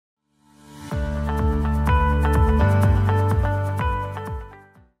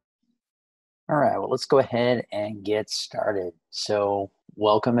let's go ahead and get started. So,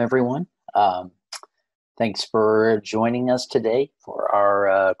 welcome everyone. Um, Thanks for joining us today for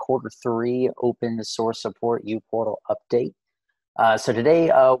our Q3 open source support uPortal update. So today,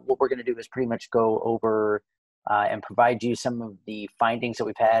 what we're going to do is pretty much go over and provide you some of the findings that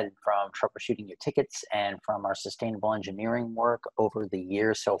we've had from troubleshooting your tickets and from our sustainable engineering work over the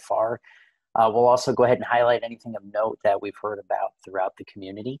year so far. We'll also go ahead and highlight anything of note that we've heard about throughout the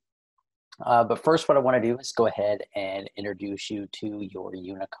community. But first, what I want to do is go ahead and introduce you to your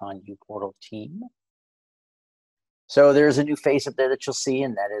Unicon uPortal team. So there's a new face up there that you'll see,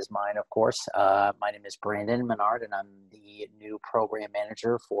 and that is mine, of course. My name is Brandon Menard, and I'm the new program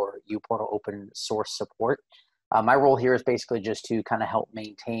manager for uPortal open source support. My role here is basically just to kind of help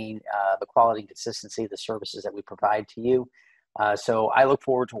maintain the quality and consistency of the services that we provide to you. So I look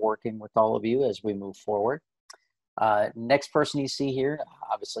forward to working with all of you as we move forward. Next person you see here,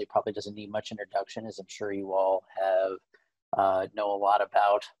 obviously probably doesn't need much introduction, as I'm sure you all have know a lot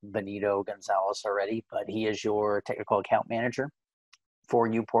about Benito Gonzalez already, but he is your technical account manager for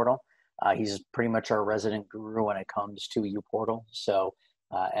uPortal. He's pretty much our resident guru when it comes to uPortal. So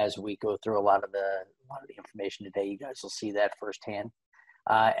as we go through a lot of the information today, you guys will see that firsthand.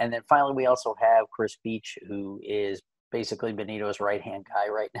 And then finally, we also have Chris Beach, who is basically Benito's right-hand guy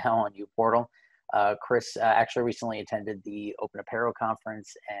right now on uPortal. Chris actually recently attended the Open Apereo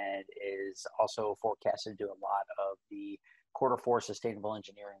conference and is also forecasted to do a lot of the Q4 sustainable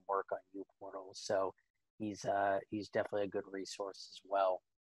engineering work on uPortal. So he's definitely a good resource as well.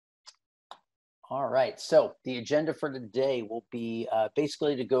 All right, so the agenda for today will be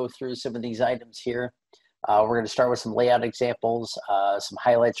basically to go through some of these items here. We're going to start with some layout examples, some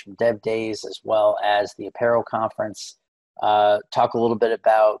highlights from Dev Days, as well as the Apereo conference. Talk a little bit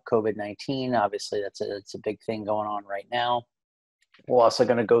about COVID-19. Obviously, that's a big thing going on right now. We're also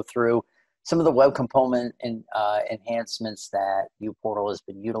going to go through some of the web component and enhancements that uPortal has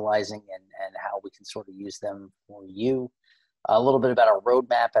been utilizing and how we can sort of use them for you. A little bit about our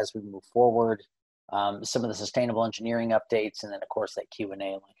roadmap as we move forward, some of the sustainable engineering updates, and then, of course, that Q&A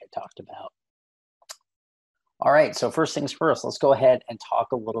like I talked about. All right, so first things first, let's go ahead and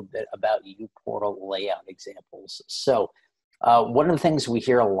talk a little bit about uPortal layout examples. So one of the things we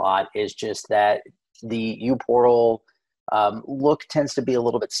hear a lot is just that the uPortal look tends to be a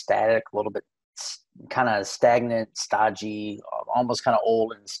little bit static, a little bit kind of stagnant, stodgy, almost kind of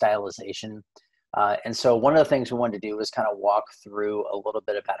old in stylization. And so one of the things we wanted to do is kind of walk through a little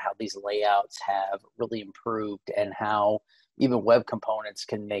bit about how these layouts have really improved and how even web components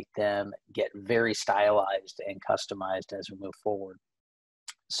can make them get very stylized and customized as we move forward.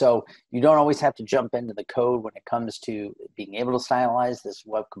 So you don't always have to jump into the code when it comes to being able to stylize this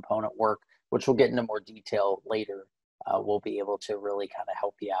web component work, which we'll get into more detail later. We'll be able to really kind of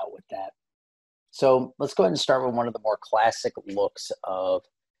help you out with that. So let's go ahead and start with one of the more classic looks of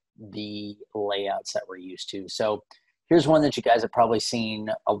the layouts that we're used to. So here's one that you guys have probably seen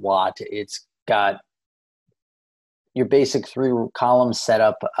a lot. It's got your basic 3-column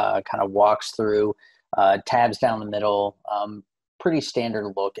setup, kind of walks through, tabs down the middle, pretty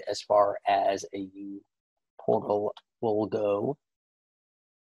standard look as far as a uPortal will go.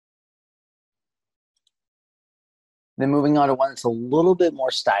 Then moving on to one that's a little bit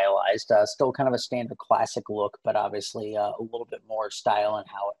more stylized, still kind of a standard classic look, but obviously a little bit more style in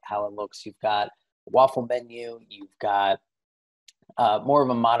how it looks. You've got a waffle menu, you've got more of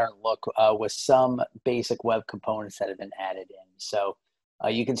a modern look with some basic web components that have been added in. So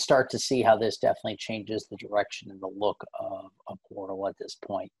you can start to see how this definitely changes the direction and the look of a portal at this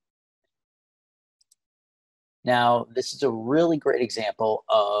point. Now, this is a really great example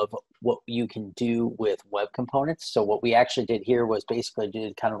of what you can do with web components. So what we actually did here was basically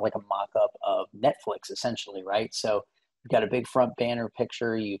did kind of like a mock-up of Netflix, essentially, right? So you've got a big front banner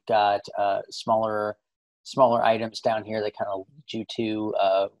picture. You've got smaller items down here that kind of lead you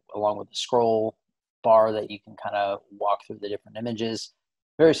to, along with the scroll bar that you can kind of walk through the different images.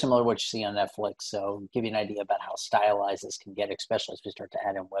 Very similar to what you see on Netflix. So give you an idea about how stylized this can get, especially as we start to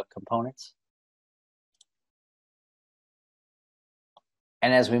add in web components.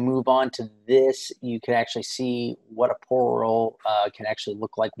 And as we move on to this, you can actually see what a portal can actually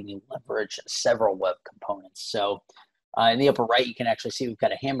look like when you leverage several web components. So in the upper right, you can actually see we've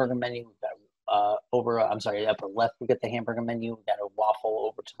got a hamburger menu. We've got the upper left, we've got the hamburger menu. We've got a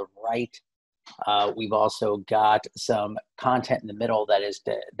waffle over to the right. We've also got some content in the middle that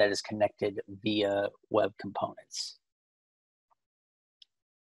is connected via web components.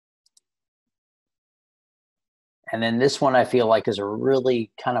 And then this one I feel like is a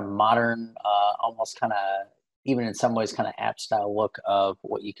really kind of modern, almost kind of even in some ways kind of app style look of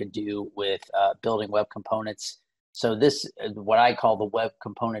what you could do with building web components. So this is what I call the web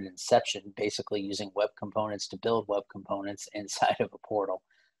component inception, basically using web components to build web components inside of a portal.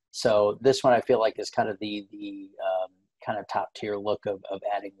 So this one I feel like is kind of the kind of top tier look of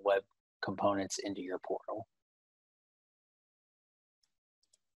adding web components into your portal.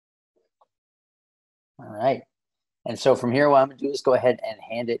 All right. And so from here, what I'm going to do is go ahead and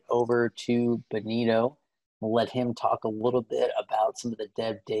hand it over to Benito. We'll let him talk a little bit about some of the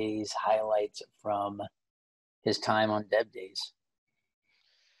Dev Days highlights from his time on Dev Days.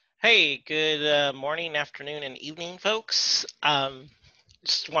 Hey, good morning, afternoon, and evening, folks.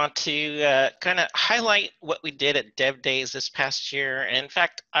 Just want to kind of highlight what we did at Dev Days this past year. And in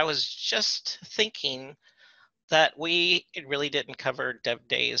fact, I was just thinking that we really didn't cover Dev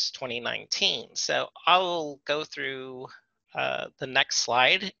Days 2019. So I'll go through the next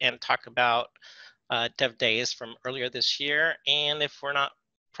slide and talk about Dev Days from earlier this year. And if we're not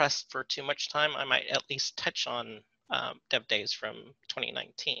pressed for too much time, I might at least touch on Dev Days from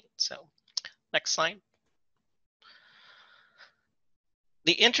 2019. So next slide.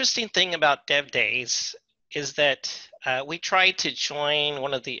 The interesting thing about Dev Days is that we tried to join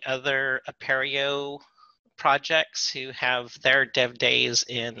one of the other Apereo projects who have their Dev Days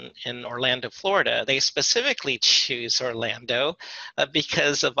in Orlando, Florida. They specifically choose Orlando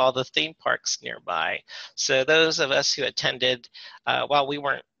because of all the theme parks nearby. So those of us who attended, while we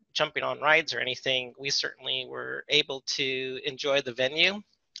weren't jumping on rides or anything, we certainly were able to enjoy the venue.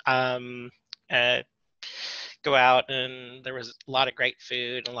 Go out, and there was a lot of great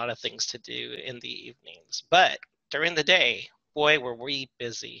food and a lot of things to do in the evenings. But during the day, boy, were we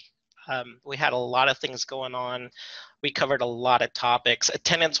busy. We had a lot of things going on. We covered a lot of topics.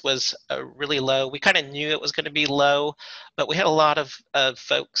 Attendance was really low. We kind of knew it was going to be low, but we had a lot of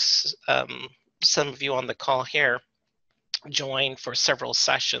folks, some of you on the call here, join for several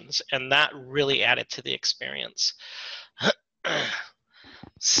sessions, and that really added to the experience.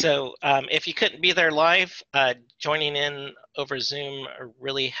 So if you couldn't be there live, joining in over Zoom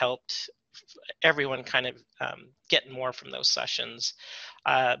really helped everyone kind of get more from those sessions.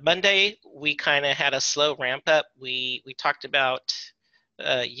 Monday, we kind of had a slow ramp up. We talked about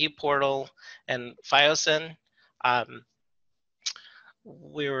uPortal and FiOSN.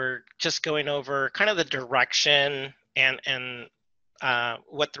 We were just going over kind of the direction and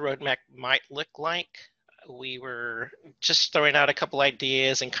what the roadmap might look like. We were just throwing out a couple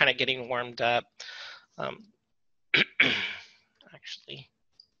ideas and kind of getting warmed up. Actually,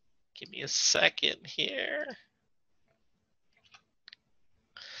 give me a second here.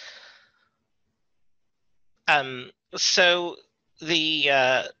 So the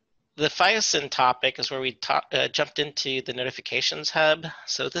FiOSN topic is where we jumped into the notifications hub.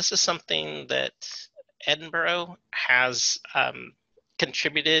 So this is something that Edinburgh has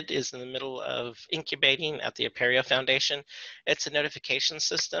contributed, is in the middle of incubating at the Apereo Foundation. It's a notification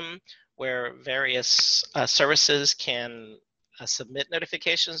system where various services can submit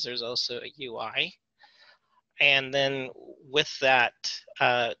notifications. There's also a UI. And then with that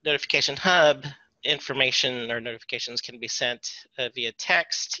notification hub, information or notifications can be sent via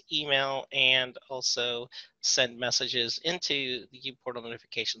text, email, and also send messages into the uPortal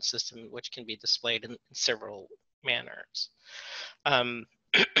notification system, which can be displayed in several manners.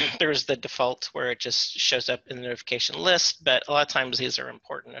 There's the default where it just shows up in the notification list, but a lot of times these are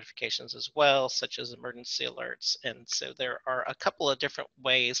important notifications as well, such as emergency alerts. And so there are a couple of different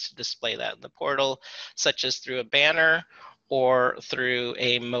ways to display that in the portal, such as through a banner or through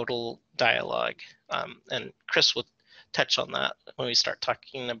a modal dialog. And Chris will touch on that when we start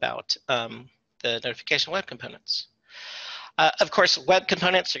talking about the notification web components. Of course, web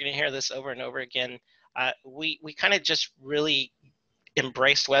components, you're going to hear this over and over again. We kind of just really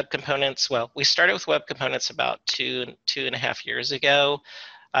embraced web components. Well, we started with web components about two and a half years ago.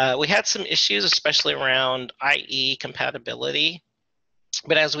 We had some issues, especially around IE compatibility.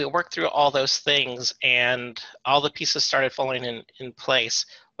 But as we worked through all those things and all the pieces started falling in place,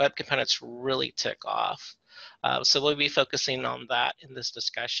 web components really took off. So we'll be focusing on that in this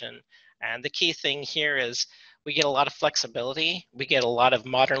discussion. And the key thing here is we get a lot of flexibility. We get a lot of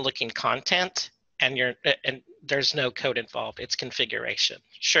modern looking content, and there's no code involved. It's configuration.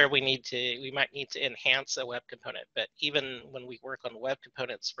 Sure, we might need to enhance a web component, but even when we work on web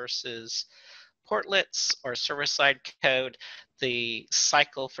components versus portlets or server-side code, the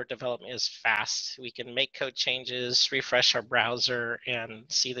cycle for development is fast. We can make code changes, refresh our browser, and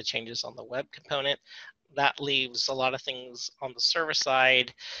see the changes on the web component. That leaves a lot of things on the server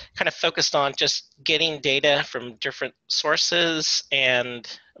side kind of focused on just getting data from different sources and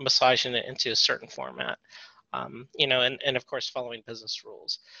massaging it into a certain format. you know, and of course following business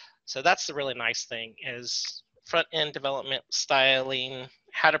rules. So that's the really nice thing is front end development styling.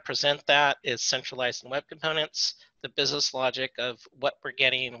 How to present that is centralized in web components. The business logic of what we're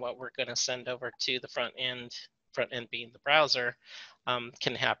getting, what we're going to send over to the front end being the browser,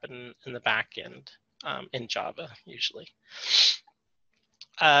 can happen in the back end in Java usually.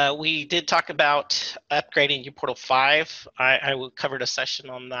 We did talk about upgrading uPortal 5. I covered a session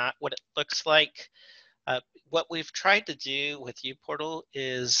on that, what it looks like. What we've tried to do with uPortal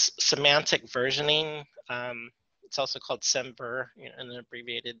is semantic versioning. It's also called SEMVer, you know, an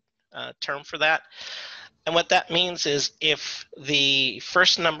abbreviated term for that. And what that means is if the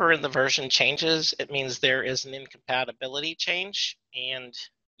first number in the version changes, it means there is an incompatibility change, and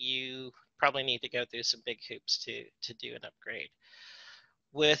you probably need to go through some big hoops to do an upgrade.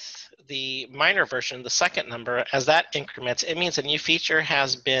 With the minor version, the second number, as that increments, it means a new feature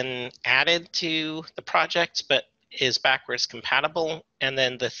has been added to the project, but is backwards compatible. And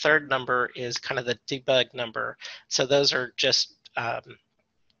then the third number is kind of the debug number. So those are just,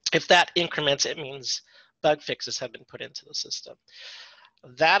 if that increments, it means bug fixes have been put into the system.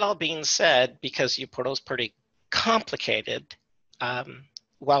 That all being said, because uPortal is pretty complicated,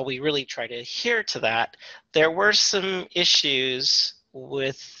 while we really try to adhere to that, there were some issues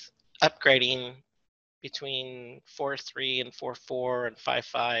with upgrading between 4.3 and 4.4 and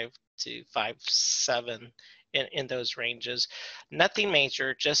 5.5 to 5.7 in those ranges. Nothing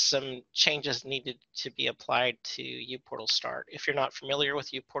major, just some changes needed to be applied to uPortal Start. If you're not familiar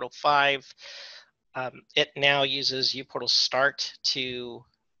with uPortal 5, it now uses uPortal Start to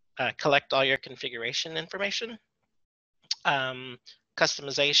collect all your configuration information,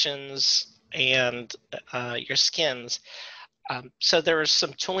 customizations, and your skins. So there is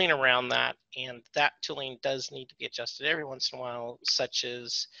some tooling around that, and that tooling does need to be adjusted every once in a while, such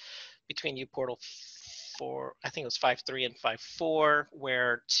as between uPortal 4, I think it was 5.3 and 5.4,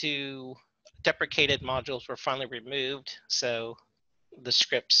 where 2 deprecated modules were finally removed. So the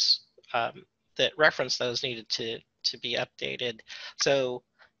scripts that reference those needed to be updated. So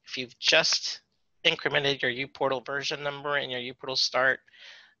if you've just incremented your uPortal version number and your uPortal Start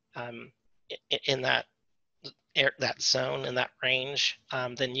in that zone, in that range,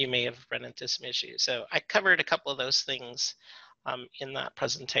 then you may have run into some issues. So I covered a couple of those things in that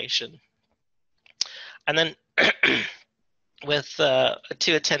presentation. And then with 2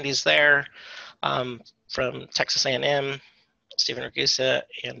 attendees there from Texas A&M, Stephen Ragusa,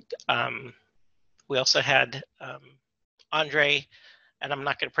 and we also had Andre, and I'm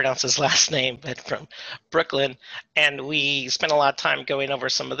not going to pronounce his last name, but from Brooklyn. And we spent a lot of time going over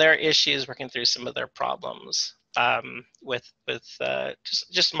some of their issues, working through some of their problems with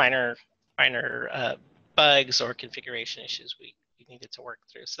just minor bugs or configuration issues we needed to work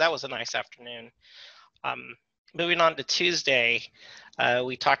through. So that was a nice afternoon. Moving on to Tuesday,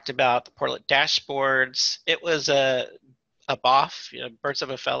 we talked about the Portlet dashboards. It was a BOF, you know, birds of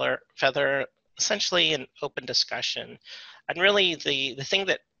a feather, essentially an open discussion. And really the thing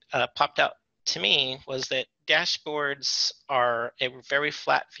that popped out to me was that dashboards are a very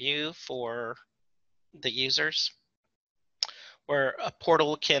flat view for the users, where a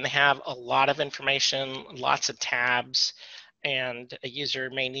portal can have a lot of information, lots of tabs, and a user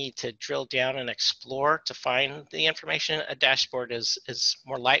may need to drill down and explore to find the information. A dashboard is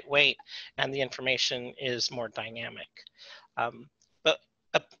more lightweight, and the information is more dynamic. But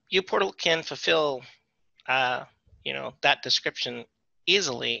a uPortal can fulfill you know, that description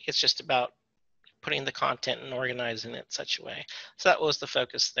easily. It's just about putting the content and organizing it in such a way. So that was the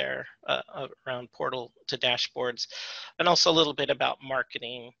focus there around portal to dashboards, and also a little bit about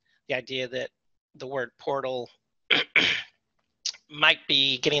marketing, the idea that the word portal might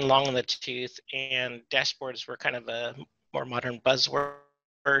be getting long in the tooth, and dashboards were kind of a more modern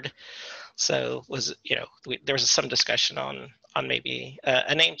buzzword. So was, you know, there was some discussion on maybe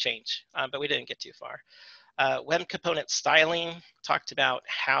a name change, but we didn't get too far. Web component styling, talked about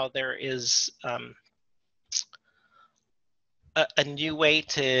how there is a new way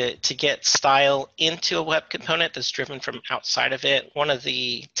to get style into a web component that's driven from outside of it. One of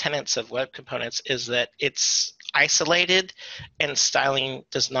the tenets of web components is that it's isolated, and styling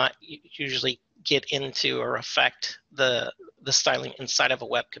does not usually get into or affect the styling inside of a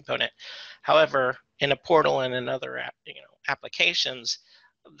web component. However, in a portal and in other applications,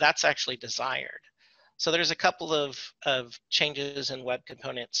 that's actually desired. So there's a couple of changes in web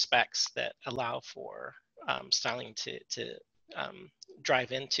component specs that allow for styling to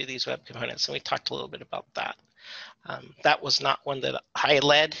drive into these web components, and we talked a little bit about that. That was not one that I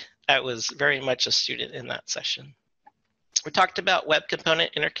led. I was very much a student in that session. We talked about web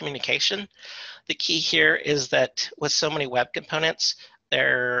component intercommunication. The key here is that with so many web components,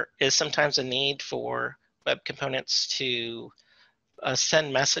 there is sometimes a need for web components to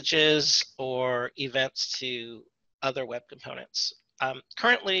send messages or events to other web components.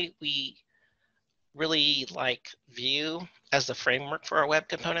 Currently, we really like Vue as the framework for our web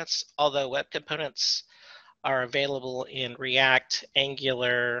components, although web components are available in React,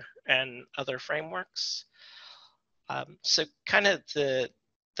 Angular, and other frameworks. So kind of the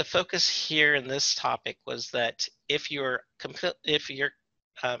focus here in this topic was that if you're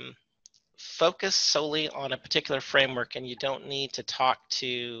focused solely on a particular framework and you don't need to talk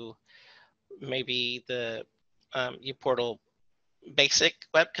to maybe the uPortal basic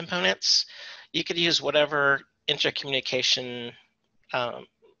web components, you could use whatever intercommunication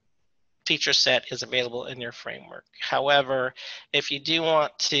feature set is available in your framework. However, if you do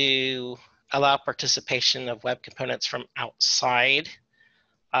want to allow participation of web components from outside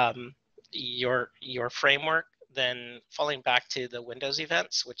your framework, then falling back to the Windows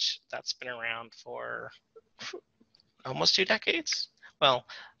events, which that's been around for almost 2 decades. Well,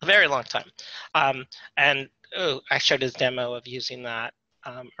 a very long time. And I showed his demo of using that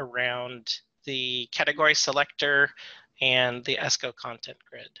around the category selector and the ESCO content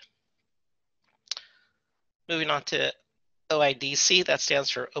grid. Moving on to OIDC, that stands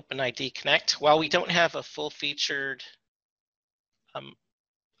for OpenID Connect. While we don't have a full-featured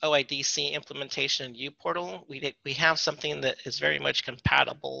OIDC implementation in uPortal, we have something that is very much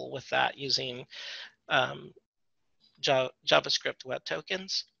compatible with that using JavaScript web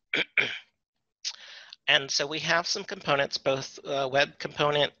tokens. And so we have some components, both web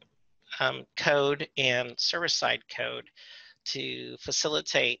component code and server-side code, to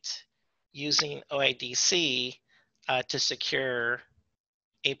facilitate using OIDC to secure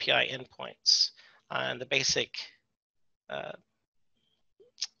API endpoints. And the basic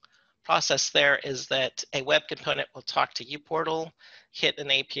process there is that a web component will talk to uPortal, hit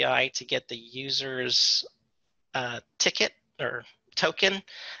an API to get the user's ticket or token,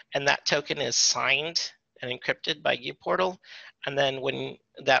 and that token is signed and encrypted by uPortal. And then when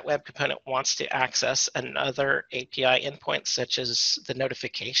that web component wants to access another API endpoint, such as the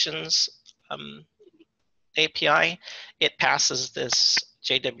notifications API, it passes this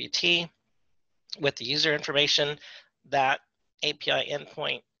JWT with the user information. That API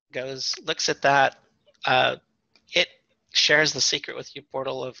endpoint looks at that. It shares the secret with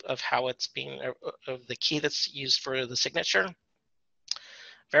uPortal of how it's being, of the key that's used for the signature,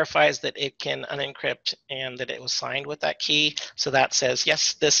 verifies that it can unencrypt and that it was signed with that key. So that says,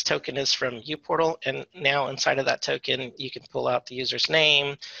 yes, this token is from uPortal. And now inside of that token, you can pull out the user's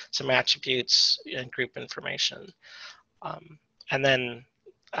name, some attributes, and group information. And then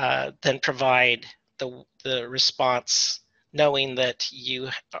provide the response, knowing that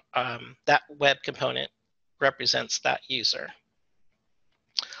that web component represents that user.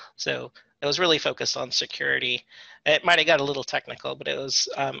 So it was really focused on security. It might have got a little technical, but it was,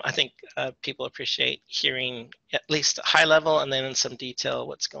 I think people appreciate hearing at least high level and then in some detail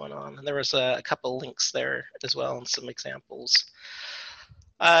what's going on. And there was a couple links there as well and some examples.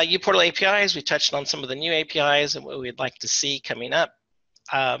 uPortal APIs, we touched on some of the new APIs and what we'd like to see coming up.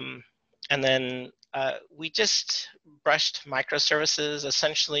 And then we just brushed microservices.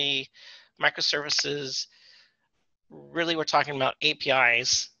 Essentially, microservices, really we're talking about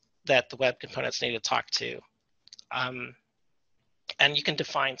APIs that the web components need to talk to. And you can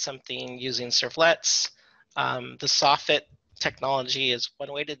define something using servlets. The soffit technology is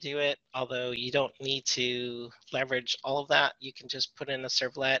one way to do it, although you don't need to leverage all of that. You can just put in a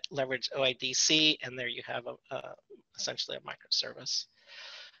servlet, leverage OIDC, and there you have essentially a microservice.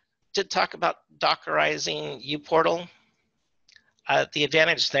 To talk about Dockerizing uPortal, the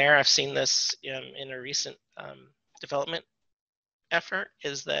advantage there, I've seen this in a recent development effort,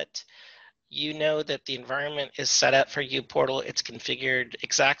 is that you know that the environment is set up for uPortal. It's configured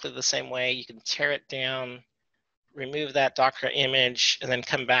exactly the same way. You can tear it down, remove that Docker image, and then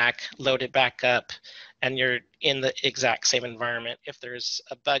come back, load it back up, and you're in the exact same environment. If there's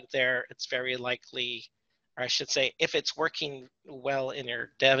a bug there, it's very likely, or I should say, if it's working well in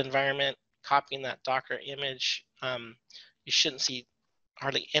your dev environment, copying that Docker image, you shouldn't see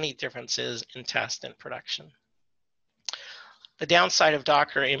hardly any differences in test and production. The downside of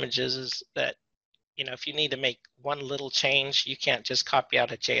Docker images is that, if you need to make one little change, you can't just copy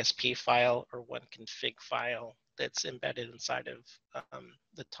out a JSP file or one config file that's embedded inside of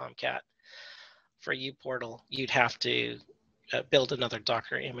the Tomcat. For uPortal, you'd have to build another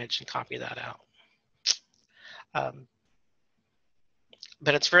Docker image and copy that out.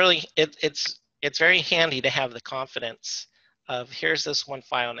 But it's really, it's very handy to have the confidence of here's this one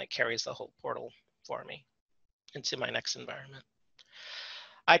file and it carries the whole portal for me into my next environment.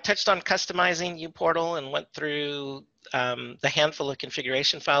 I touched on customizing uPortal and went through the handful of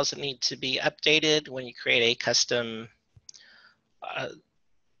configuration files that need to be updated when you create a custom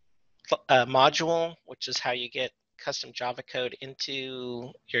module, which is how you get custom Java code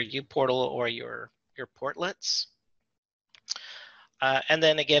into your uPortal or your portlets. And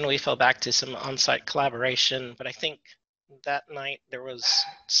then again, we fell back to some on-site collaboration, but I think that night there was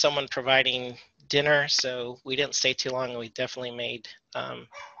someone providing dinner, so we didn't stay too long, and we definitely made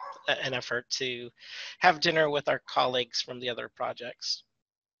an effort to have dinner with our colleagues from the other projects.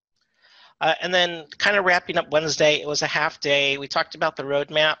 And then kind of wrapping up Wednesday, it was a half day. We talked about the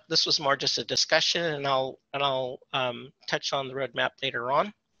roadmap. This was more just a discussion, and I'll touch on the roadmap later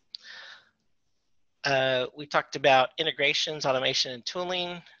on. We talked about integrations, automation, and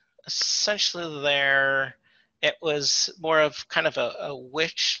tooling. Essentially there, it was more of kind of a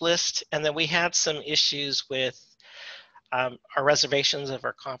wish list, and then we had some issues with our reservations of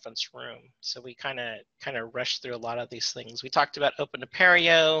our conference room. So we kind of rushed through a lot of these things. We talked about Open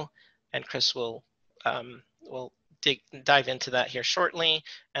Apereo, and Chris will dive into that here shortly.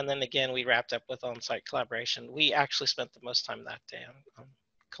 And then again, we wrapped up with on-site collaboration. We actually spent the most time that day on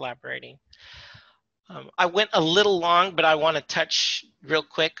collaborating. I went a little long, but I want to touch real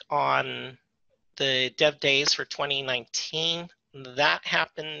quick on the Dev Days for 2019. That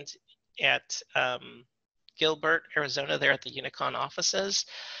happened at Gilbert, Arizona, there at the Unicon offices.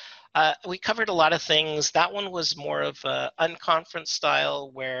 We covered a lot of things. That one was more of an unconference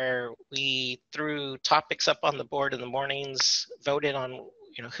style, where we threw topics up on the board in the mornings, voted on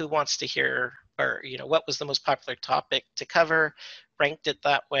who wants to hear, or what was the most popular topic to cover, ranked it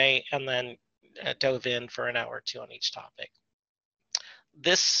that way, and then dove in for an hour or two on each topic.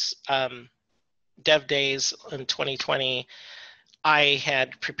 This Dev Days in 2020, I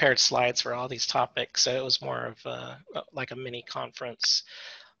had prepared slides for all these topics, so it was more of like a mini conference.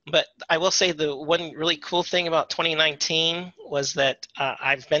 But I will say the one really cool thing about 2019 was that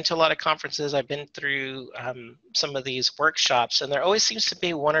I've been to a lot of conferences. I've been through some of these workshops, and there always seems to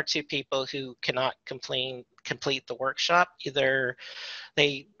be one or two people who cannot complete the workshop. Either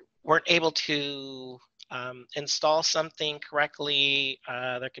they weren't able to install something correctly,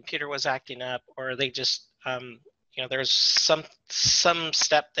 their computer was acting up, or they just there's some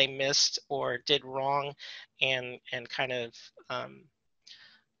step they missed or did wrong, and kind of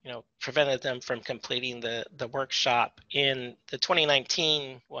prevented them from completing the workshop. In the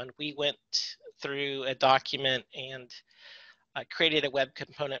 2019 one, we went through a document and created a web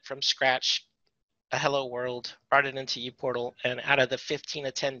component from scratch, a hello world, brought it into uPortal, and out of the 15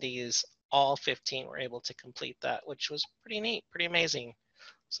 attendees, all 15 were able to complete that, which was pretty neat, pretty amazing.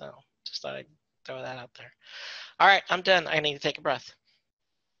 So just thought I'd throw that out there. All right, I'm done. I need to take a breath.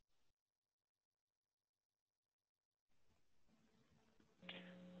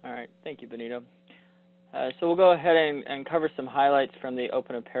 All right, thank you, Benito. So we'll go ahead and cover some highlights from the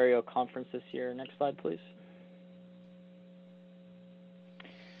Open Apereo conference this year. Next slide, please.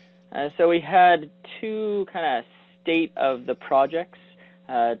 So we had two kind of state of the projects,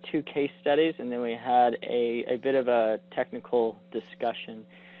 two case studies, and then we had a bit of a technical discussion.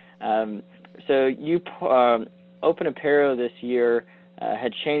 So Open Apereo this year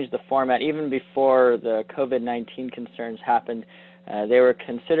had changed the format even before the COVID-19 concerns happened. They were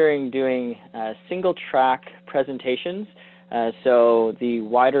considering doing single track presentations, so the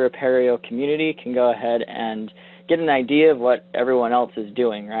wider Apereo community can go ahead and get an idea of what everyone else is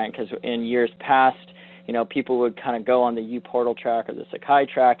doing, right? Because in years past, people would kind of go on the uPortal track or the Sakai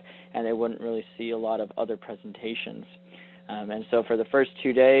track, and they wouldn't really see a lot of other presentations. And so for the first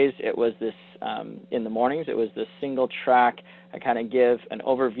 2 days, it was this, in the mornings, it was this single track. I kind of give an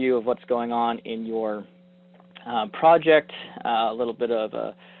overview of what's going on in your project, a little bit of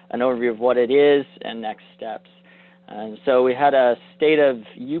an overview of what it is and next steps. And so we had a state of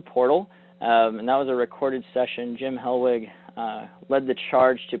uPortal, and that was a recorded session. Jim Helwig led the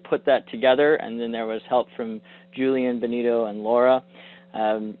charge to put that together, and then there was help from Julian, Benito, and Laura.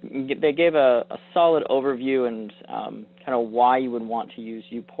 They gave a solid overview and kind of why you would want to use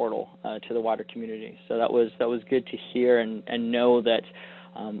uPortal to the wider community. So that was good to hear and know that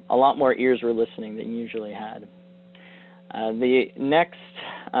a lot more ears were listening than you usually had. The next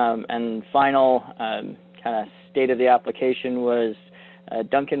and final kind of state of the application was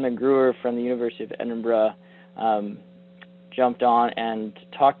Duncan McGruer from the University of Edinburgh jumped on and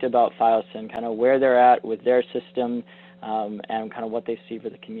talked about FileSyn, kind of where they're at with their system and kind of what they see for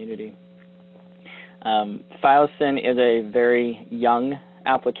the community. FileSyn is a very young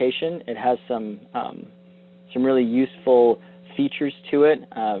application. It has some really useful features to it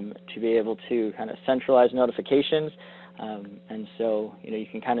to be able to kind of centralize notifications. And so, you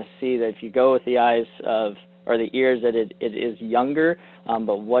can kind of see that if you go with the eyes of, or the ears, that it is younger,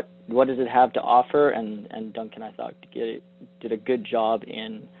 but what does it have to offer? And Duncan, I thought, did a good job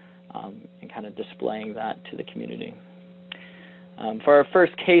in kind of displaying that to the community. For our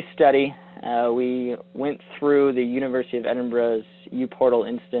first case study, we went through the University of Edinburgh's uPortal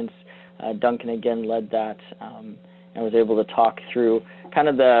instance. Duncan again led that and was able to talk through kind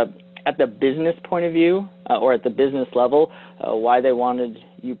of at the business point of view, or at the business level, why they wanted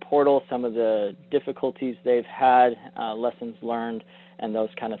uPortal, some of the difficulties they've had, lessons learned, and those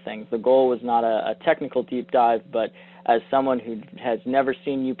kind of things. The goal was not a technical deep dive, but as someone who has never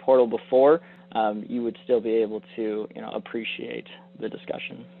seen uPortal before, you would still be able to appreciate the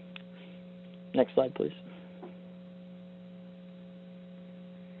discussion. Next slide, please.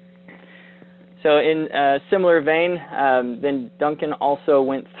 So in a similar vein, then Duncan also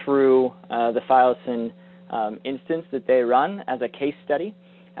went through the FileSyn instance that they run as a case study,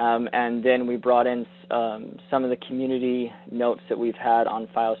 and then we brought in some of the community notes that we've had on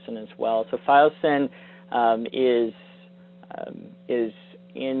FileSyn as well. So FileSyn is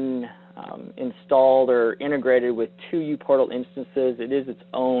installed or integrated with 2 uPortal instances. It is its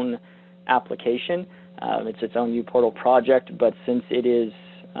own application. It's its own uPortal project, but since it is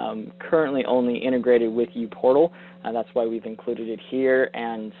currently only integrated with uPortal, that's why we've included it here,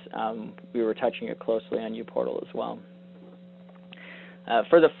 and we were touching it closely on uPortal as well.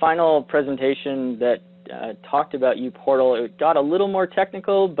 For the final presentation that talked about uPortal, it got a little more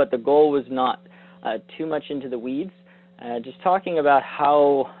technical, but the goal was not too much into the weeds, just talking about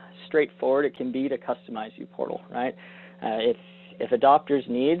how straightforward it can be to customize uPortal, right? If adopters'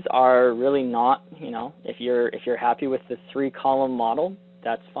 needs are really not, if you're happy with the 3-column model,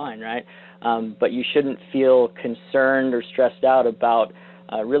 that's fine, right? But you shouldn't feel concerned or stressed out about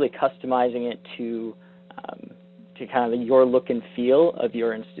really customizing it to kind of your look and feel of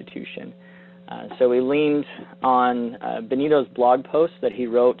your institution. So we leaned on Benito's blog post that he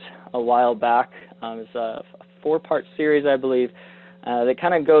wrote a while back. It's a 4-part series, I believe, that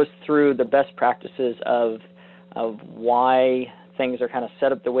kind of goes through the best practices of why things are kind of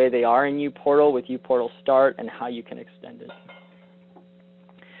set up the way they are in uPortal with uPortal Start and how you can extend it.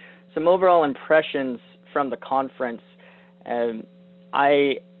 Some overall impressions from the conference.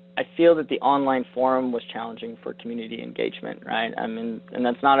 I feel that the online forum was challenging for community engagement, right? I mean, and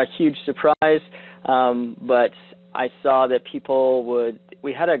that's not a huge surprise, but I saw that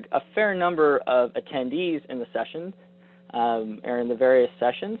we had a fair number of attendees in the sessions, or in the various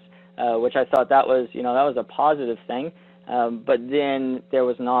sessions, which I thought that was a positive thing. But then there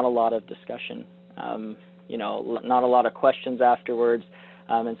was not a lot of discussion, not a lot of questions afterwards.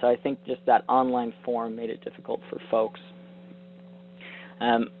 And so I think just that online forum made it difficult for folks.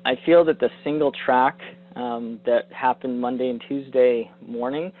 I feel that the single track that happened Monday and Tuesday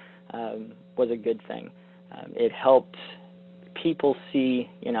morning was a good thing. It helped people see,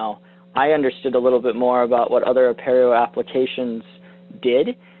 I understood a little bit more about what other Apereo applications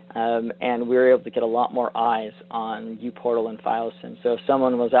did, and we were able to get a lot more eyes on uPortal and FileSyn. So if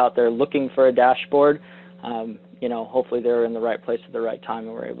someone was out there looking for a dashboard, hopefully they're in the right place at the right time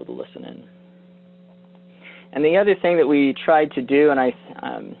and we're able to listen in. And the other thing that we tried to do, and I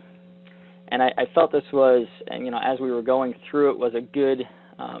felt this was, as we were going through it, was a good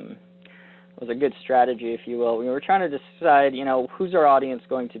strategy, if you will. We were trying to decide, who's our audience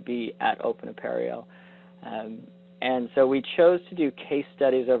going to be at Open Apereo. And so we chose to do case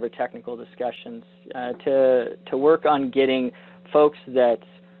studies over technical discussions to work on getting folks that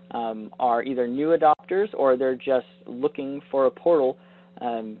are either new adopters or they're just looking for a portal,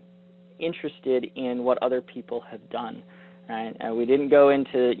 interested in what other people have done. Right? We didn't go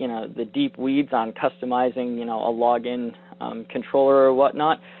into the deep weeds on customizing a login controller or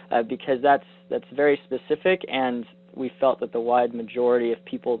whatnot, because that's very specific, and we felt that the wide majority of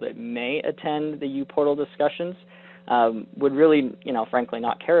people that may attend the uPortal discussions would really, frankly,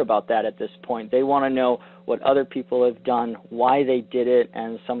 not care about that at this point. They want to know what other people have done, why they did it,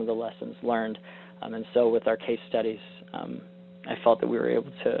 and some of the lessons learned. And so with our case studies, I felt that we were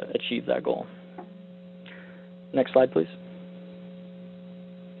able to achieve that goal. Next slide, please.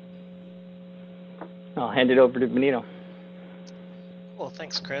 I'll hand it over to Benito. Cool,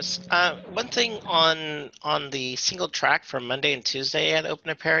 thanks, Chris. One thing on the single track for Monday and Tuesday at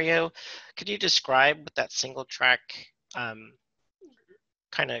Open Apereo, could you describe what that single track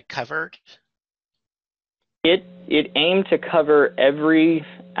kind of covered? It aimed to cover every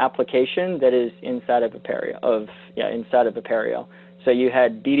application that is inside of Apereo. Inside of Apereo. So you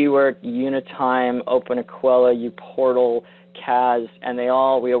had BDWork, Unitime, OpenAquila, uPortal, Kaz, and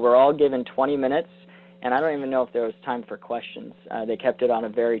we were all given 20 minutes, and I don't even know if there was time for questions. They kept it on a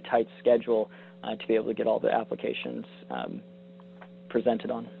very tight schedule to be able to get all the applications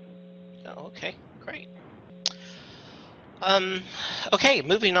presented on. Oh, okay, great. Okay,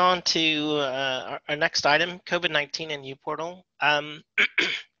 moving on to our next item, COVID-19 and uPortal.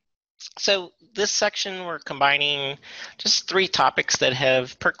 So this section, we're combining just 3 topics that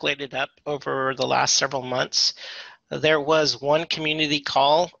have percolated up over the last several months. There was one community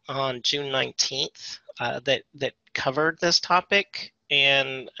call on June 19th that covered this topic,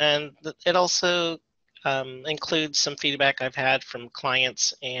 and it also includes some feedback I've had from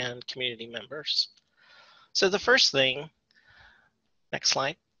clients and community members. So the first thing, next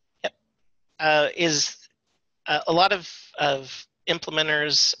slide, yep, is a lot of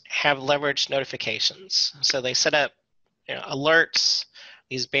implementers have leveraged notifications. So they set up alerts,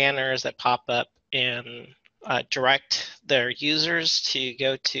 these banners that pop up and direct their users to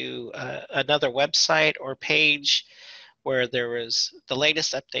go to another website or page where there is the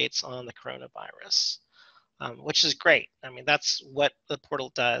latest updates on the coronavirus, which is great. I mean, that's what the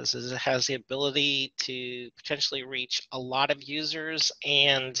portal does, is it has the ability to potentially reach a lot of users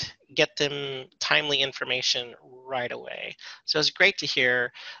and get them timely information right away. So it's great to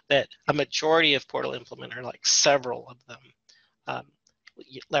hear that a majority of portal implementers, like several of them,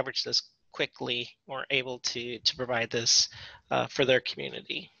 leverage this quickly or able to provide this for their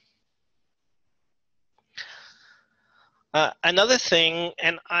community. Another thing,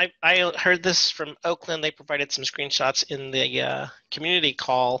 and I heard this from Oakland, they provided some screenshots in the community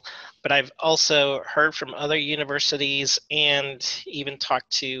call, but I've also heard from other universities and even talked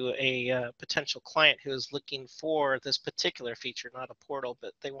to a potential client who is looking for this particular feature, not a portal,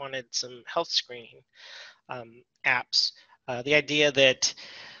 but they wanted some health screening apps. The idea that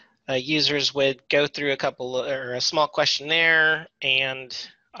users would go through a small questionnaire and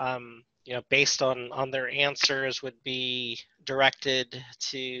based on their answers would be directed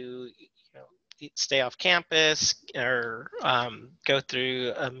to stay off campus or go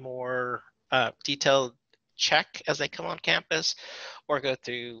through a more detailed check as they come on campus or go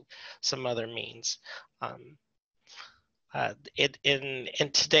through some other means.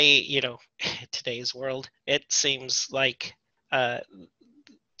 In today, today's world, it seems like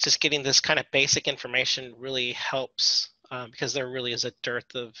just getting this kind of basic information really helps because there really is a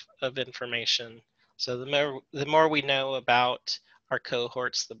dearth of information. So the more we know about our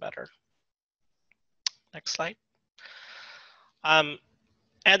cohorts, the better. Next slide. And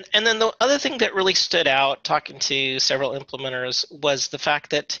then the other thing that really stood out talking to several implementers was the fact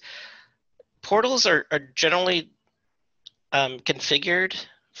that portals are generally configured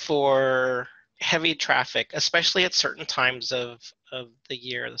for heavy traffic, especially at certain times of the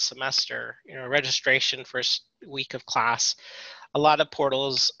year, the semester, registration first week of class. A lot of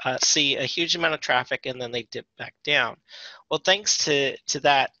portals see a huge amount of traffic and then they dip back down. Well, thanks to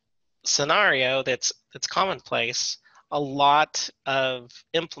that scenario that's commonplace, a lot of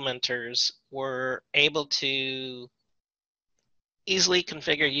implementers were able to easily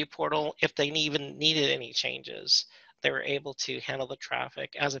configure uPortal if they even needed any changes. They were able to handle the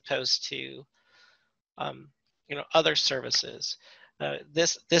traffic as opposed to other services.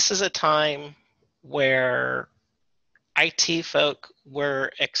 This is a time where IT folk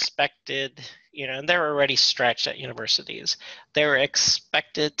were expected, and they're already stretched at universities. They were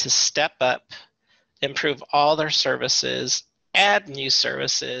expected to step up, improve all their services, add new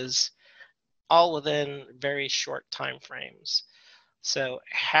services, all within very short time frames. So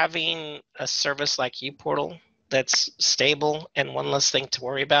having a service like uPortal that's stable and one less thing to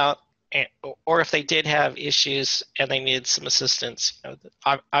worry about, or if they did have issues and they needed some assistance,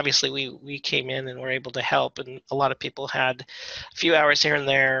 obviously we came in and were able to help, and a lot of people had a few hours here and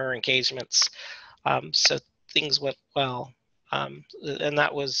there, engagements, so things went well, and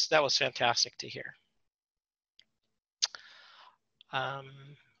that was fantastic to hear.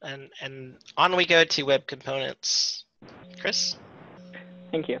 And on we go to web components. Chris?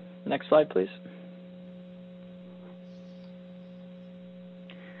 Thank you. Next slide, please.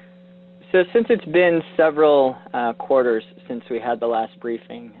 So since it's been several quarters since we had the last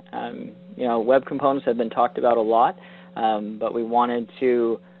briefing, web components have been talked about a lot, but we wanted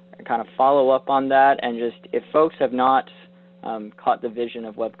to kind of follow up on that, and just, if folks have not caught the vision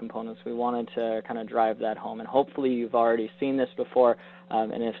of web components, we wanted to kind of drive that home. And hopefully you've already seen this before,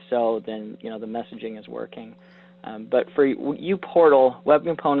 and if so, then the messaging is working. But for uPortal, web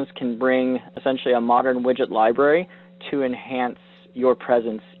components can bring essentially a modern widget library to enhance your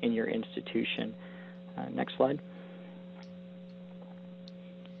presence in your institution. Next slide.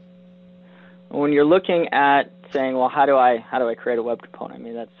 When you're looking at saying, well, how do I create a web component? I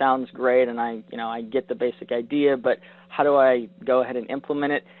mean, that sounds great, and I get the basic idea, but how do I go ahead and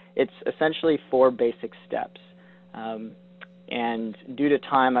implement it? It's essentially 4 basic steps. And due to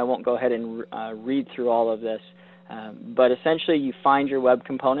time, I won't go ahead and read through all of this. But essentially, you find your web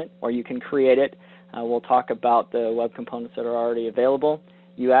component, or you can create it. We'll talk about the web components that are already available.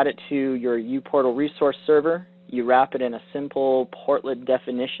 You add it to your uPortal resource server. You wrap it in a simple portlet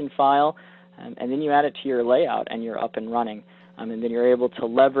definition file, and then you add it to your layout, and you're up and running. And then you're able to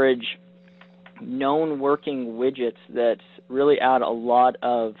leverage known working widgets that really add a lot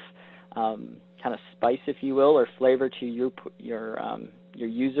of kind of spice, if you will, or flavor to your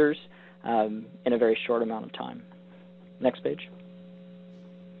users in a very short amount of time. Next page.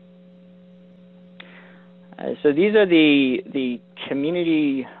 So these are the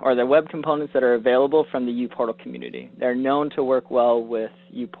community or the web components that are available from the uPortal community. They're known to work well with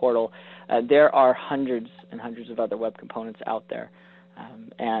uPortal. There are hundreds and hundreds of other web components out there.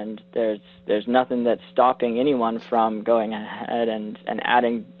 And there's nothing that's stopping anyone from going ahead and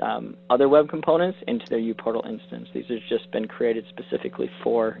adding other web components into their uPortal instance. These have just been created specifically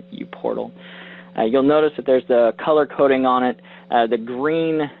for uPortal. You'll notice that there's the color coding on it. The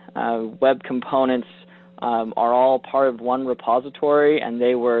green web components are all part of one repository, and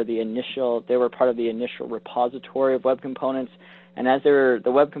they were part of the initial repository of web components. And as the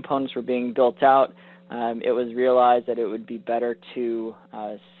web components were being built out, it was realized that it would be better to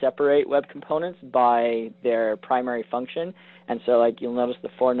separate web components by their primary function. And so, like, you'll notice the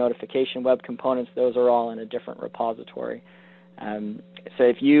 4 notification web components, those are all in a different repository. So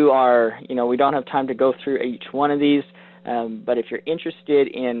if you are, we don't have time to go through each one of these, but if you're interested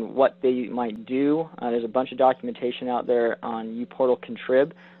in what they might do, there's a bunch of documentation out there on uPortal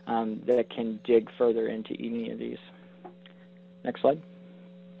Contrib that can dig further into any of these. Next slide.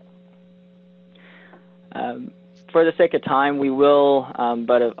 For the sake of time, we will,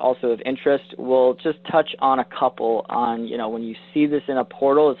 but also of interest, we'll just touch on a couple on, when you see this in a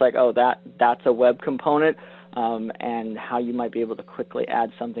portal, it's like, oh, that's a web component, and how you might be able to quickly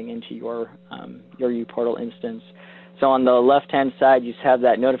add something into your uPortal instance. So on the left-hand side, you just have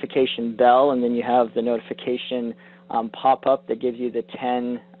that notification bell, and then you have the notification pop-up that gives you the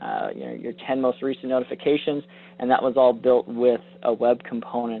 10, your 10 most recent notifications, and that was all built with a web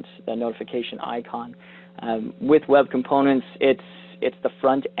component, the notification icon. With web components, it's the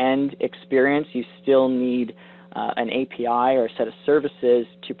front-end experience. You still need an API or a set of services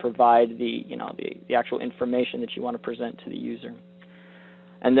to provide the actual information that you want to present to the user.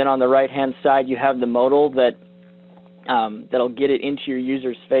 And then on the right-hand side, you have the modal that'll get it into your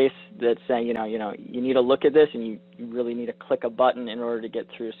user's face. That's saying, you need to look at this, and you really need to click a button in order to get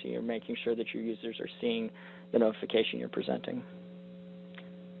through. So you're making sure that your users are seeing the notification you're presenting.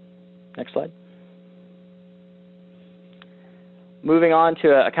 Next slide. Moving on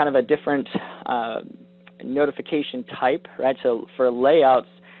to a kind of a different notification type, right? So for layouts,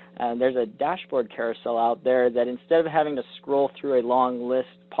 there's a dashboard carousel out there that instead of having to scroll through a long list,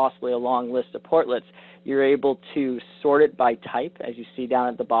 possibly a long list of portlets, you're able to sort it by type, as you see down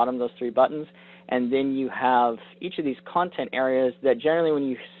at the bottom, those 3 buttons. And then you have each of these content areas that generally when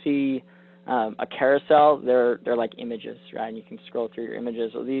you see a carousel, they're like images, right? And you can scroll through your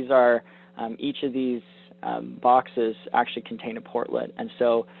images. So these are, each of these boxes actually contain a portlet. And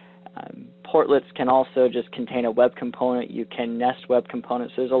so portlets can also just contain a web component. You can nest web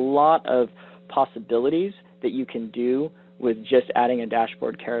components. So there's a lot of possibilities that you can do with just adding a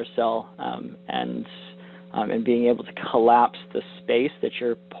dashboard carousel and being able to collapse the space that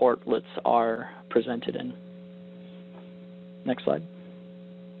your portlets are presented in. Next slide.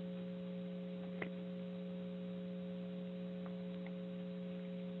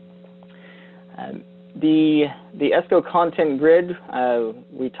 The ESCO content grid,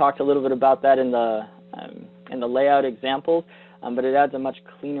 we talked a little bit about that in the layout examples, but it adds a much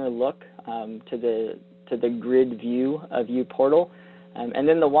cleaner look to the grid view of uPortal. And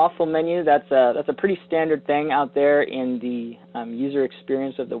then the waffle menu, that's a pretty standard thing out there in the user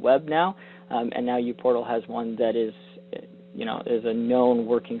experience of the web now, and now uPortal has one that is a known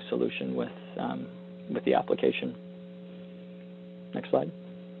working solution with the application. Next slide.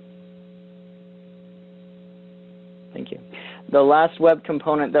 Thank you. The last web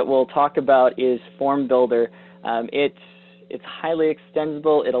component that we'll talk about is Form Builder. It's highly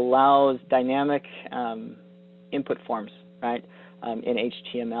extensible. It allows dynamic input forms, right, in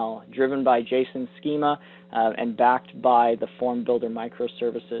HTML, driven by JSON schema and backed by the Form Builder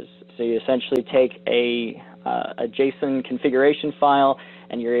microservices. So you essentially take a JSON configuration file,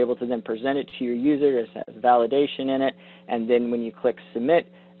 and you're able to then present it to your user as validation in it. And then when you click Submit,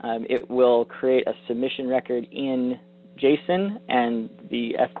 It will create a submission record in JSON, and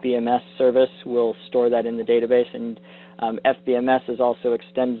the FBMS service will store that in the database. And FBMS is also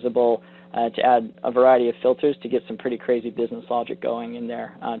extensible to add a variety of filters to get some pretty crazy business logic going in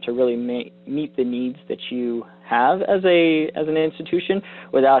there to really meet the needs that you have as an institution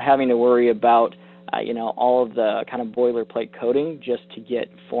without having to worry about all of the kind of boilerplate coding just to get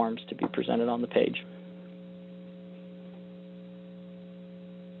forms to be presented on the page.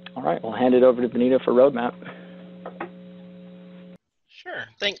 All right, we'll hand it over to Benito for roadmap. Sure,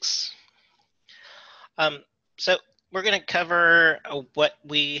 thanks. So we're going to cover what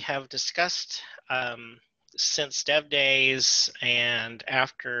we have discussed since Dev Days and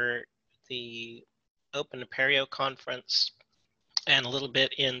after the Open Apereo conference, and a little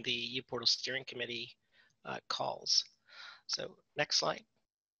bit in the uPortal Steering Committee calls. So next slide.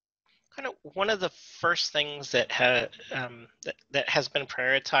 Kind of one of the first things that has been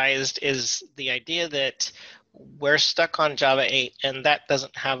prioritized is the idea that we're stuck on Java 8, and that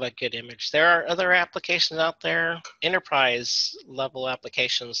doesn't have a good image. There are other applications out there, enterprise level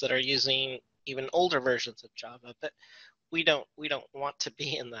applications that are using even older versions of Java, but we don't want to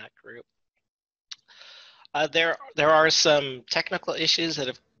be in that group. There are some technical issues that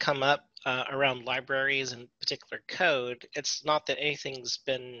have come up around libraries and particular code. It's not that anything's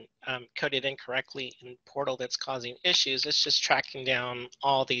been coded incorrectly in Portal that's causing issues. It's just tracking down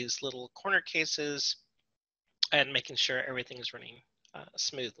all these little corner cases and making sure everything is running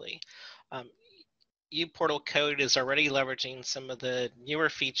smoothly. uPortal code is already leveraging some of the newer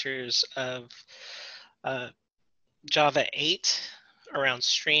features of Java 8 around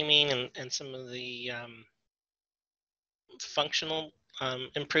streaming and some of the functional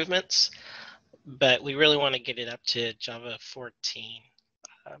improvements, but we really want to get it up to Java 14.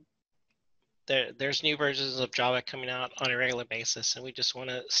 There's new versions of Java coming out on a regular basis, and we just want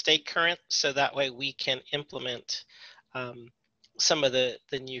to stay current so that way we can implement some of the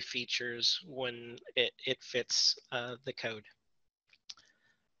new features when it fits the code.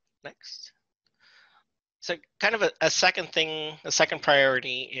 Next. So kind of a second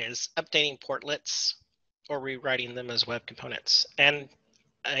priority is updating portlets or rewriting them as web components. And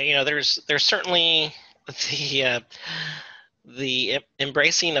there's certainly the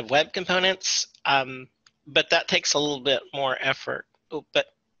embracing of web components, but that takes a little bit more effort. But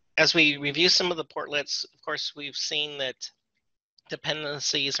as we review some of the portlets, of course, we've seen that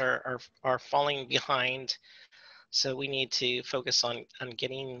dependencies are falling behind. So we need to focus on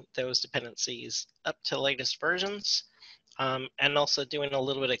getting those dependencies up to the latest versions, and also doing a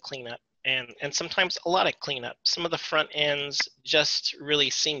little bit of cleanup. And sometimes a lot of cleanup. Some of the front ends just really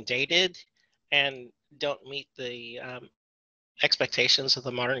seem dated and don't meet the expectations of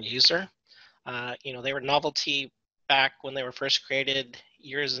the modern user. They were novelty back when they were first created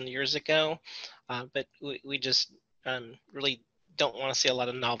years and years ago, but we just really don't want to see a lot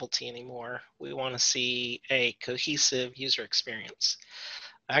of novelty anymore. We want to see a cohesive user experience.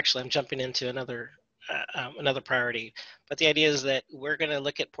 Actually, I'm jumping into another priority, but the idea is that we're going to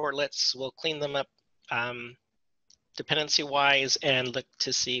look at portlets, we'll clean them up dependency-wise, and look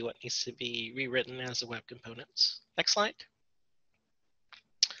to see what needs to be rewritten as the web components. Next slide.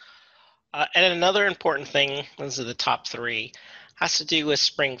 And another important thing, those are the top three, has to do with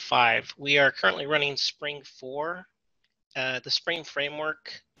Spring 5. We are currently running Spring 4. The Spring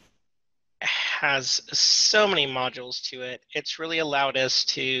framework has so many modules to it. It's really allowed us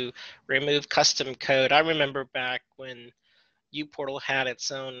to remove custom code. I remember back when uPortal had its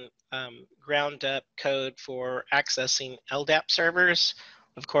own ground up code for accessing LDAP servers.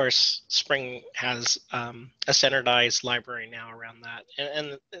 Of course, Spring has a standardized library now around that.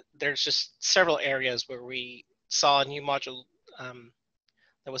 And there's just several areas where we saw a new module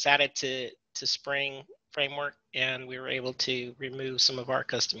that was added to Spring framework, and we were able to remove some of our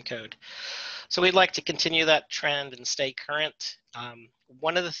custom code. So we'd like to continue that trend and stay current.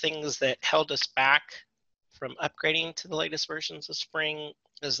 One of the things that held us back from upgrading to the latest versions of Spring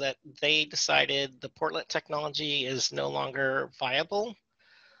is that they decided the portlet technology is no longer viable.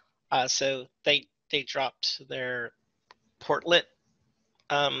 So they dropped their portlet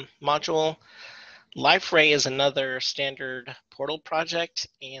module. LifeRay is another standard portal project,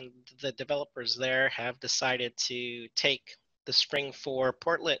 and the developers there have decided to take the Spring 4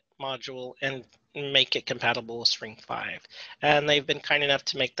 portlet module and make it compatible with Spring 5. And they've been kind enough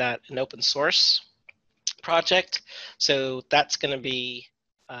to make that an open source project. So that's going to be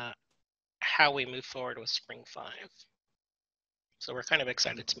how we move forward with Spring 5. So we're kind of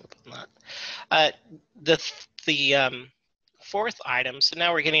excited to move on that. The fourth item, so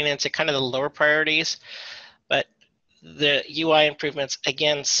now we're getting into kind of the lower priorities, but the UI improvements,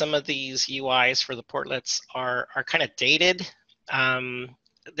 again, some of these UIs for the portlets are kind of dated.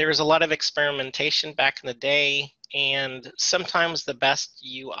 There was a lot of experimentation back in the day, and sometimes the best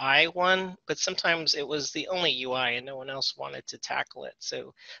UI won, but sometimes it was the only UI and no one else wanted to tackle it.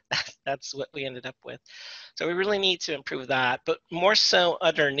 So that's what we ended up with. So we really need to improve that, but more so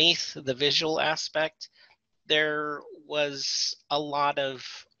underneath the visual aspect, there was a lot of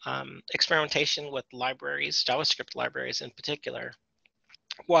experimentation with libraries, JavaScript libraries in particular.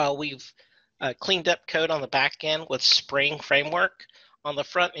 While we've cleaned up code on the back end with Spring Framework, on the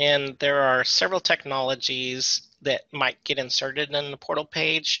front end, there are several technologies that might get inserted in the portal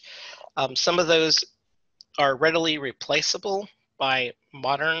page. Some of those are readily replaceable by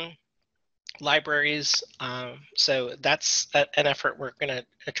modern libraries. So that's an effort we're going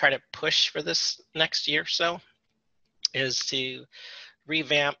to try to push for this next year or so, is to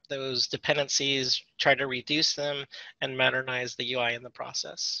revamp those dependencies, try to reduce them, and modernize the UI in the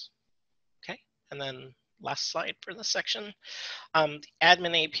process. Okay, and then last slide for this section.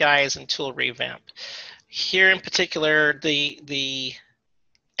 Admin APIs and tool revamp. Here in particular, the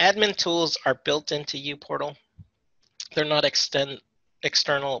admin tools are built into uPortal. They're not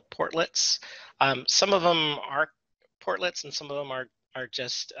external portlets. Some of them are portlets, and some of them are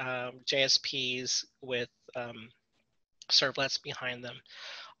just JSPs with servlets behind them.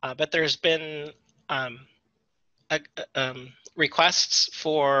 But there's been requests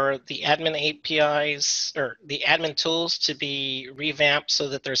for the admin APIs or the admin tools to be revamped so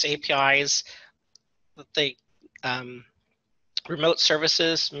that there's APIs that they remote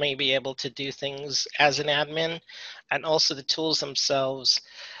services may be able to do things as an admin, and also the tools themselves.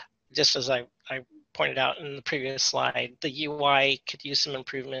 Just as I pointed out in the previous slide, the UI could use some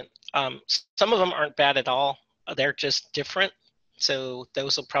improvement. Some of them aren't bad at all. They're just different. So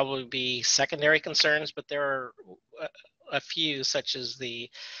those will probably be secondary concerns, but there are a few, such as the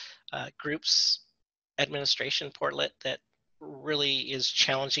groups administration portlet, that really is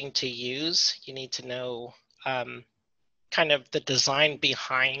challenging to use. You need to know kind of the design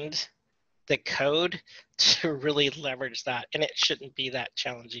behind the code to really leverage that, and it shouldn't be that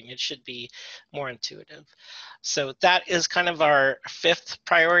challenging. It should be more intuitive. So that is kind of our fifth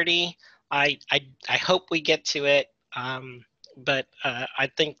priority. I hope we get to it, but I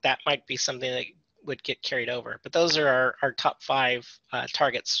think that might be something that would get carried over. But those are our top 5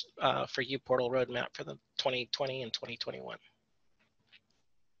 targets for uPortal roadmap for the 2020 and 2021.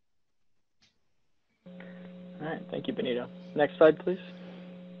 All right, thank you, Benito. Next slide, please.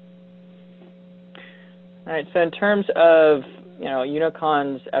 All right, so in terms of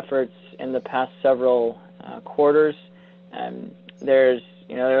Unicon's efforts in the past several quarters, there's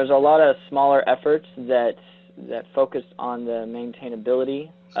a lot of smaller efforts that focused on the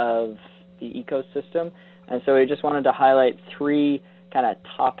maintainability of the ecosystem, and so we just wanted to highlight 3 kind of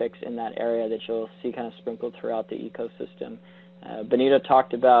topics in that area that you'll see kind of sprinkled throughout the ecosystem. Benito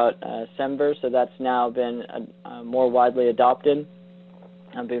talked about Semver, so that's now been more widely adopted.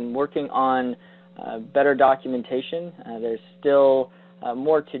 I've been working on better documentation. There's still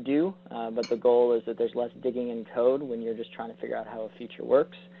more to do, but the goal is that there's less digging in code when you're just trying to figure out how a feature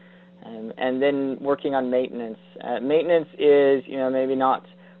works. And then working on maintenance. Maintenance is, maybe not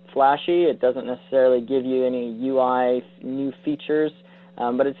flashy. It doesn't necessarily give you any UI new features,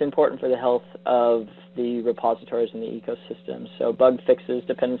 but it's important for the health of the repositories and the ecosystem. So bug fixes,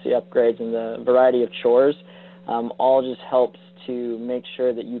 dependency upgrades, and the variety of chores all just helps to make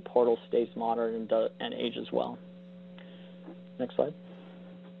sure that uPortal stays modern and ages well. Next slide.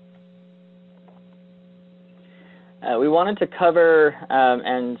 We wanted to cover,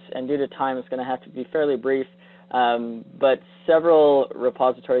 and due to time, it's going to have to be fairly brief, but several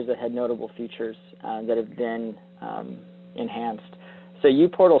repositories that had notable features that have been enhanced. So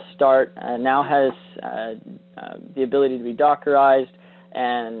uPortal Start now has the ability to be Dockerized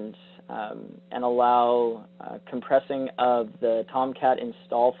and allow compressing of the Tomcat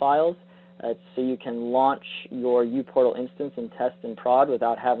install files, so you can launch your uPortal instance and test and prod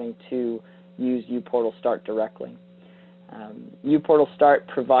without having to use uPortal Start directly. uPortal Start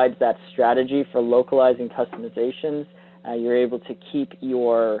provides that strategy for localizing customizations. You're able to keep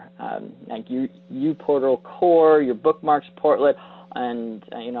your uPortal core, your bookmarks portlet, and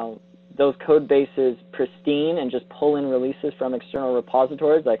those code bases pristine, and just pull in releases from external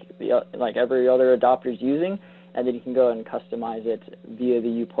repositories like every other adopter is using, and then you can go and customize it via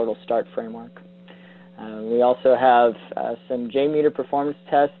the uPortal Start framework. We also have some JMeter performance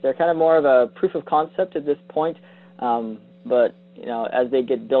tests. They're kind of more of a proof of concept at this point, but as they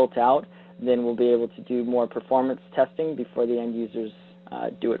get built out, then we'll be able to do more performance testing before the end users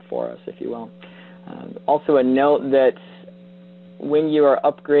do it for us, if you will. Also a note that when you are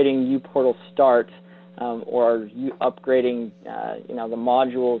upgrading uPortal Start or you upgrading the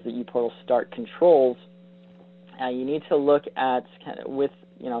modules that uPortal Start controls, you need to look at with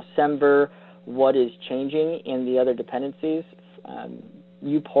Semver what is changing in the other dependencies.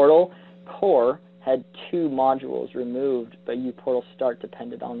 uPortal Core had 2 modules removed, but uPortal Start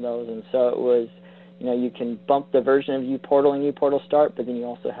depended on those, and so it was, you can bump the version of uPortal and uPortal Start, but then you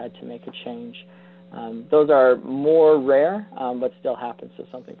also had to make a change. Those are more rare, but still happen, so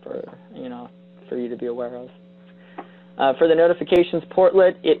something for you to be aware of. For the notifications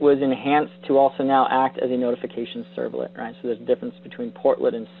portlet, it was enhanced to also now act as a notification servlet, right? So there's a difference between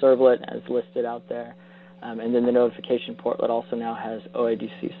portlet and servlet as listed out there. And then the notification portlet also now has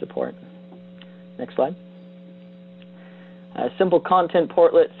OIDC support. Next slide. Simple content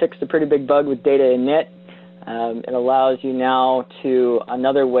portlet fixed a pretty big bug with data init. It allows you now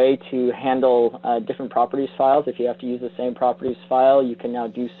another way to handle different properties files. If you have to use the same properties file, you can now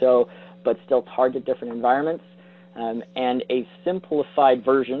do so, but still target different environments. And a simplified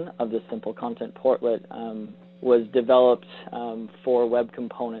version of the simple content portlet was developed for web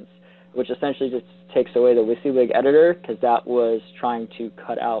components, which essentially just takes away the WYSIWYG editor, because that was trying to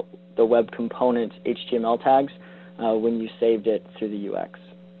cut out the web component HTML tags when you saved it through the UX.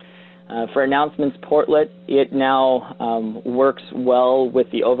 For announcements portlet, it now works well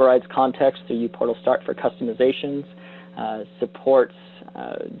with the overrides context through uPortal Start for customizations, supports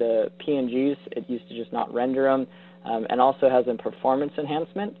the PNGs. It used to just not render them, and also has a performance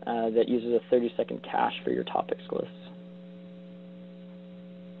enhancement that uses a 30-second cache for your topics lists.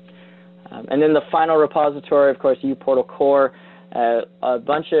 And then the final repository, of course, uPortal Core, a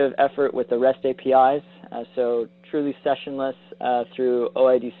bunch of effort with the REST APIs, so truly sessionless through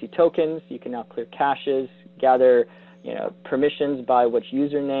OIDC tokens. You can now clear caches, gather permissions by which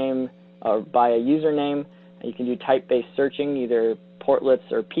username or by a username. You can do type-based searching, either portlets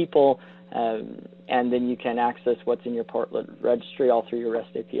or people, and then you can access what's in your portlet registry all through your REST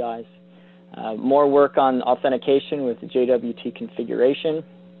APIs. More work on authentication with the JWT configuration.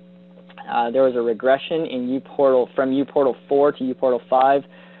 There was a regression in uPortal from uPortal 4 to uPortal 5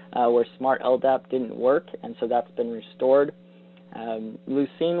 where Smart LDAP didn't work, and so that's been restored.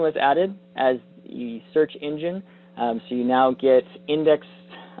 Lucene was added as the search engine, so you now get index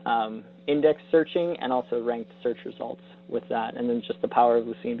searching and also ranked search results with that, and then just the power of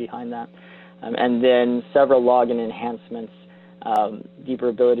Lucene behind that. And then several login enhancements, deeper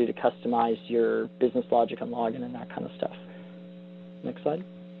ability to customize your business logic and login and that kind of stuff. Next slide.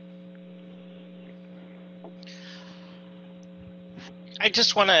 I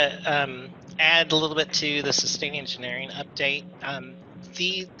just want to add a little bit to the sustain engineering update.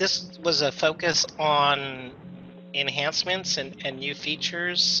 This was a focus on enhancements and new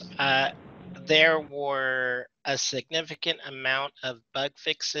features. There were a significant amount of bug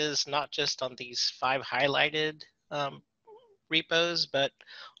fixes, not just on these 5 highlighted repos, but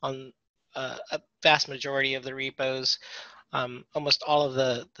on a vast majority of the repos, almost all of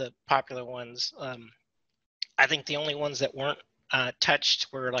the popular ones. I think the only ones that weren't touched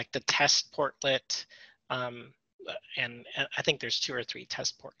were like the test portlet, and I think there's 2 or 3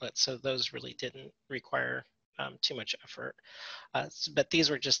 test portlets, so those really didn't require too much effort. But these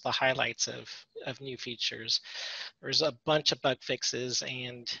were just the highlights of new features. There's a bunch of bug fixes,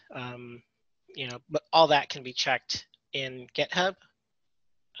 and but all that can be checked in GitHub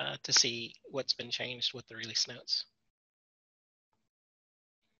to see what's been changed with the release notes.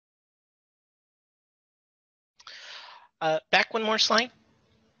 Back one more slide.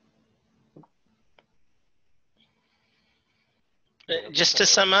 Just to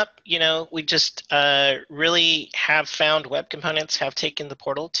sum up, we just really have found web components have taken the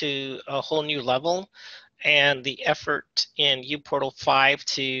portal to a whole new level, and the effort in uPortal 5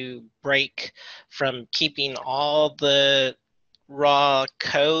 to break from keeping all the raw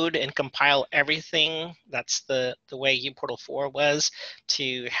code and compile everything, that's the way uPortal 4 was,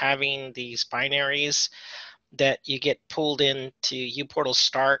 to having these binaries that you get pulled into uPortal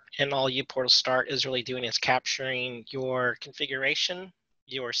Start, and all uPortal Start is really doing is capturing your configuration,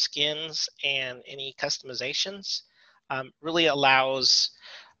 your skins, and any customizations. Really allows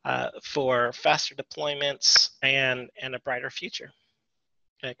for faster deployments and a brighter future.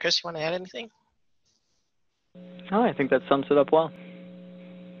 Chris, you want to add anything? Oh, I think that sums it up well.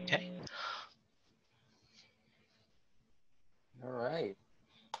 Okay. All right.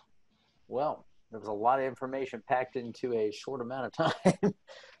 Well, there was a lot of information packed into a short amount of time.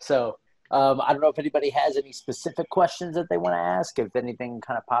 So I don't know if anybody has any specific questions that they want to ask, if anything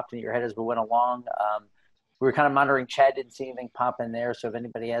kind of popped in your head as we went along. were kind of monitoring chat, didn't see anything pop in there. So if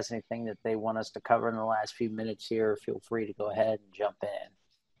anybody has anything that they want us to cover in the last few minutes here, feel free to go ahead and jump in.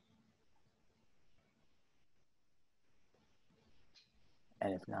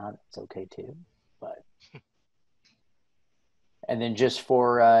 And if not, it's okay too. But and then just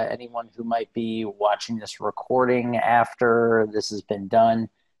for anyone who might be watching this recording after this has been done,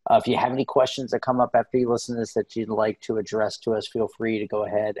 if you have any questions that come up after you listen to this that you'd like to address to us, feel free to go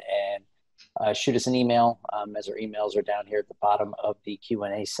ahead and shoot us an email, as our emails are down here at the bottom of the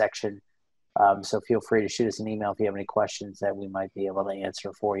Q&A section. So feel free to shoot us an email if you have any questions that we might be able to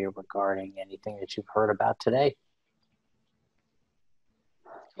answer for you regarding anything that you've heard about today.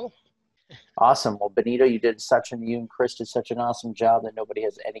 Cool. Awesome. Well, Benito, you and Chris did such an awesome job that nobody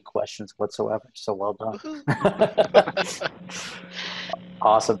has any questions whatsoever. So well done.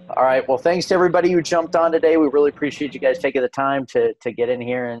 Awesome. All right. Well, thanks to everybody who jumped on today. We really appreciate you guys taking the time to get in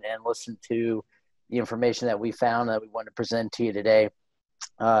here and listen to the information that we found that we want to present to you today.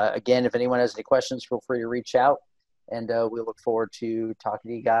 Again, if anyone has any questions, feel free to reach out, and we look forward to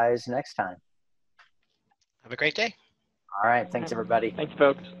talking to you guys next time. Have a great day. All right. Thanks, everybody. Thanks,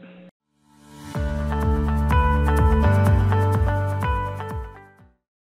 folks.